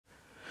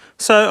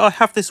So I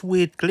have this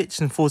weird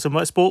glitch in Forza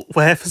Motorsport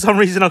where for some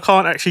reason I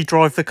can't actually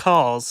drive the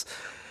cars.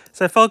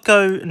 So if I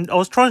go, and I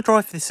was trying to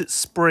drive this at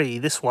Spree,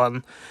 this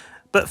one,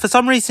 but for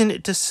some reason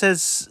it just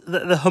says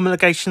that the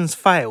homologation's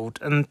failed,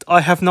 and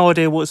I have no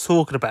idea what it's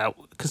talking about,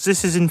 because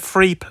this is in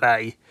free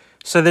play,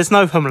 so there's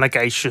no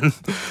homologation.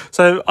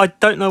 So I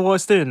don't know why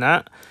it's doing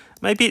that.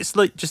 Maybe it's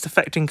like just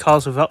affecting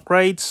cars with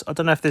upgrades. I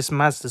don't know if this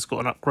Mazda's got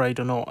an upgrade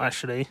or not,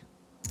 actually.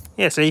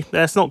 Yeah, see,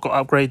 it's not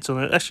got upgrades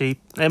on it. Actually,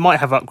 it might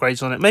have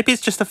upgrades on it. Maybe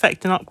it's just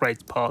affecting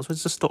upgrade parts.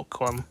 Where's the stock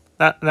one?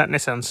 That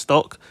Nissan's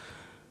stock.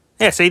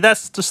 Yeah, see,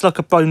 that's just like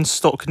a bone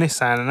stock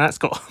Nissan, and that's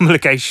got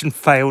homologation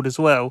failed as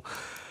well.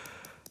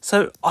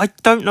 So I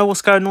don't know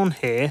what's going on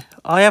here.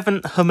 I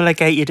haven't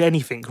homologated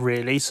anything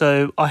really,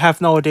 so I have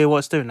no idea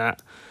what's doing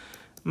that.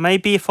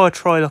 Maybe if I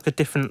try like a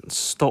different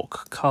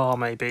stock car,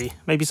 maybe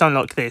something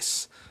like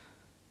this.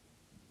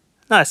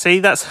 No, see,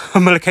 that's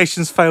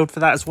homologation's failed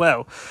for that as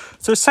well.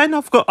 So it's saying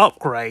I've got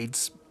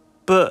upgrades,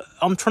 but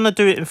I'm trying to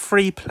do it in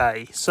free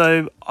play,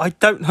 so I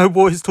don't know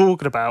what it's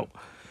talking about.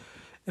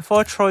 If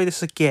I try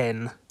this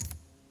again...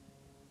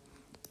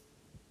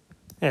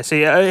 Yeah,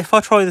 see, if I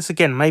try this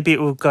again, maybe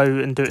it will go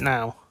and do it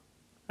now.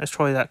 Let's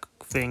try that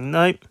thing.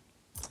 Nope.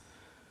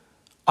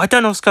 I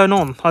don't know what's going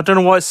on. I don't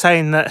know why it's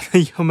saying that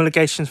the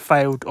homologation's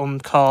failed on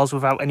cars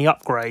without any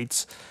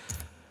upgrades.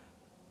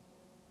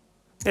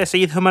 Yeah,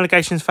 see, the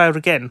homologation's failed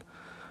again.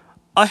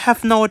 I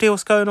have no idea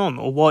what's going on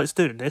or why it's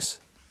doing this.